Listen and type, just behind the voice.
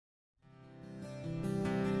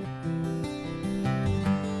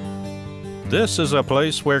This is a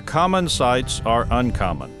place where common sights are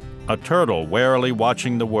uncommon. A turtle warily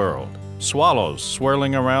watching the world, swallows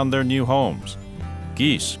swirling around their new homes,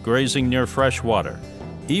 geese grazing near fresh water,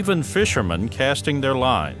 even fishermen casting their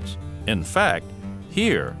lines. In fact,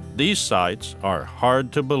 here, these sights are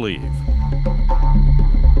hard to believe.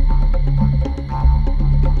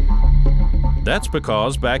 That's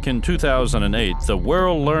because back in 2008, the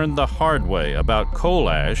world learned the hard way about coal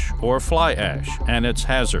ash or fly ash and its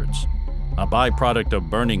hazards. A byproduct of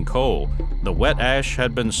burning coal, the wet ash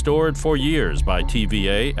had been stored for years by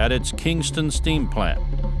TVA at its Kingston steam plant,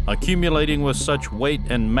 accumulating with such weight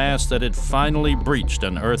and mass that it finally breached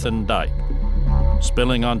an earthen dike.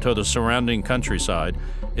 Spilling onto the surrounding countryside,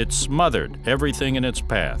 it smothered everything in its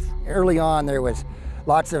path. Early on, there was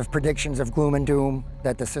lots of predictions of gloom and doom,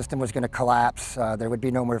 that the system was going to collapse. There would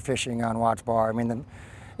be no more fishing on Watts Bar. I mean,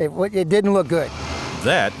 it didn't look good.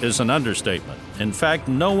 That is an understatement. In fact,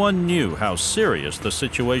 no one knew how serious the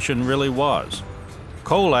situation really was.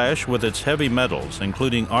 Coal ash with its heavy metals,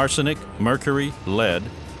 including arsenic, mercury, lead,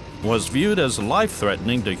 was viewed as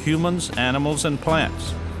life-threatening to humans, animals, and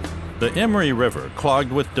plants. The Emery River,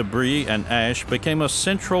 clogged with debris and ash, became a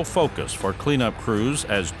central focus for cleanup crews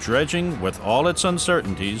as dredging, with all its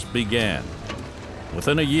uncertainties, began.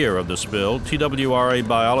 Within a year of the spill, TWRA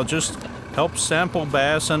biologists helped sample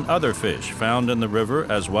bass and other fish found in the river,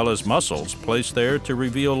 as well as mussels placed there to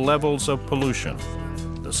reveal levels of pollution.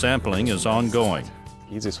 The sampling is ongoing.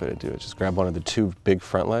 The easiest way to do it is just grab one of the two big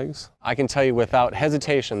front legs. I can tell you without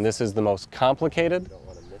hesitation, this is the most complicated,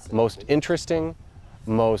 most interesting,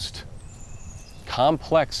 most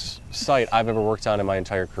complex site I've ever worked on in my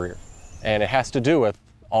entire career. And it has to do with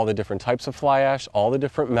all the different types of fly ash, all the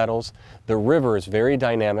different metals. The river is very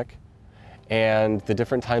dynamic, and the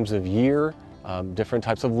different times of year, different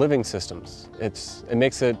types of living systems. It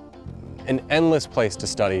makes it an endless place to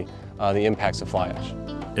study the impacts of fly ash.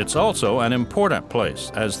 It's also an important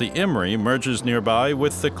place as the Emery merges nearby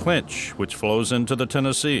with the Clinch, which flows into the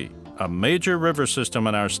Tennessee, a major river system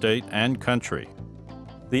in our state and country.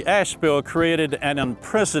 The ash spill created an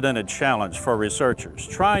unprecedented challenge for researchers,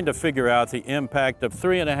 trying to figure out the impact of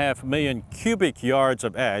 3.5 million cubic yards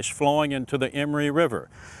of ash flowing into the Emery River,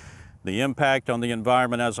 the impact on the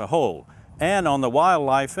environment as a whole, and on the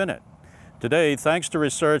wildlife in it. Today, thanks to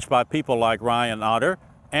research by people like Ryan Otter,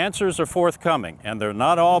 answers are forthcoming, and they're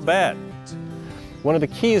not all bad. One of the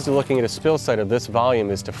keys to looking at a spill site of this volume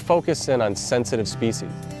is to focus in on sensitive species.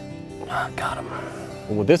 Got him.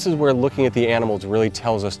 Well, this is where looking at the animals really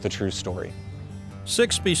tells us the true story.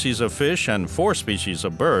 6 species of fish and 4 species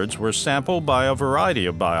of birds were sampled by a variety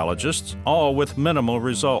of biologists, all with minimal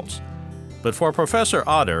results. But for Professor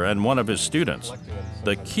Otter and one of his students,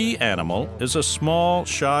 the key animal is a small,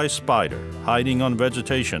 shy spider hiding on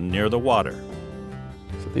vegetation near the water.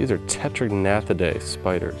 So these are Tetragnathidae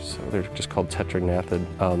spiders. So they're just called tetragnathed.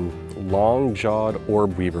 Long-jawed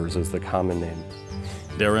orb weavers is the common name.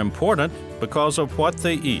 They're important because of what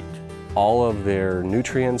they eat. All of their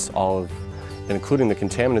nutrients, including the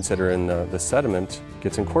contaminants that are in the sediment,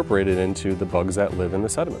 gets incorporated into the bugs that live in the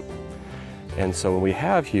sediment. And so what we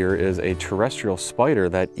have here is a terrestrial spider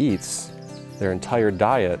that eats their entire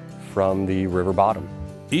diet from the river bottom.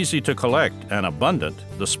 Easy to collect and abundant,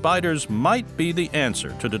 the spiders might be the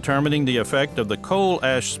answer to determining the effect of the coal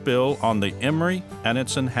ash spill on the Emery and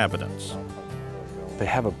its inhabitants. They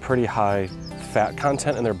have a pretty high fat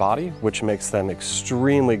content in their body, which makes them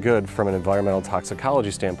extremely good from an environmental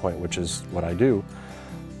toxicology standpoint, which is what I do,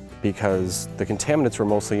 because the contaminants we're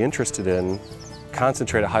mostly interested in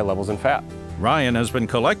concentrate at high levels in fat. Ryan has been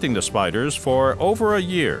collecting the spiders for over a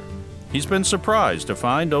year. He's been surprised to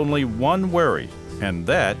find only one worry, and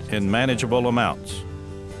that in manageable amounts.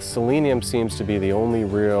 Selenium seems to be the only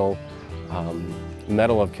real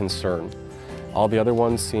metal of concern. All the other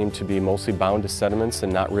ones seem to be mostly bound to sediments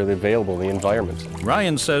and not really available in the environment.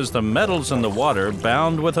 Ryan says the metals in the water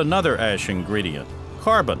bound with another ash ingredient,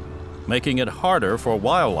 carbon, making it harder for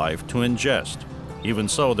wildlife to ingest. Even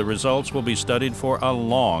so, the results will be studied for a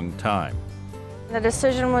long time. The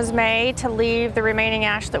decision was made to leave the remaining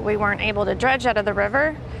ash that we weren't able to dredge out of the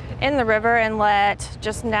river in the river and let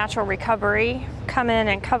just natural recovery come in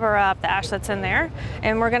and cover up the ash that's in there.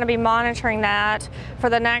 And we're going to be monitoring that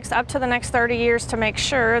for up to the next 30 years to make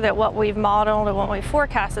sure that what we've modeled and what we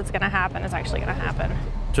forecast is going to happen is actually going to happen.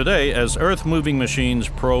 Today, as earth-moving machines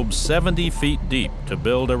probe 70 feet deep to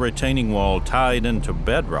build a retaining wall tied into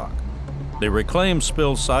bedrock, the reclaimed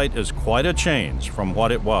spill site is quite a change from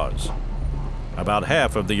what it was. About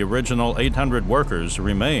half of the original 800 workers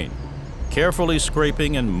remain, carefully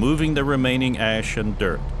scraping and moving the remaining ash and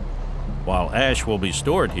dirt. While ash will be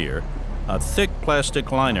stored here, A thick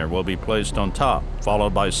plastic liner will be placed on top,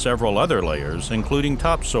 followed by several other layers, including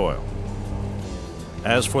topsoil.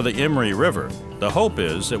 As for the Emery River, the hope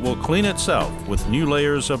is it will clean itself with new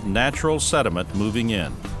layers of natural sediment moving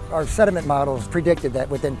in. Our sediment models predicted that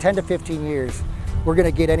within 10 to 15 years, we're going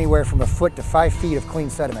to get anywhere from 1 foot to 5 feet of clean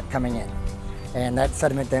sediment coming in. And that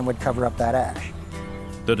sediment then would cover up that ash.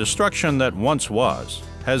 The destruction that once was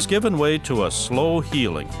has given way to a slow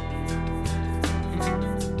healing,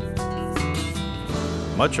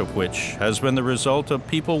 much of which has been the result of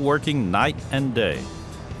people working night and day.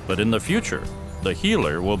 But in the future, the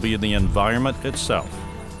healer will be the environment itself.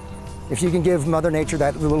 If you can give Mother Nature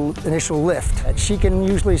that little initial lift, she'll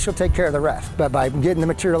take care of the rest. But by getting the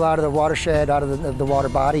material out of the watershed, out of the water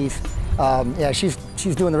bodies, yeah, she's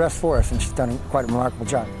doing the rest for us, and she's done quite a remarkable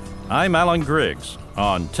job. I'm Alan Griggs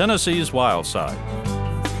on Tennessee's Wild Side.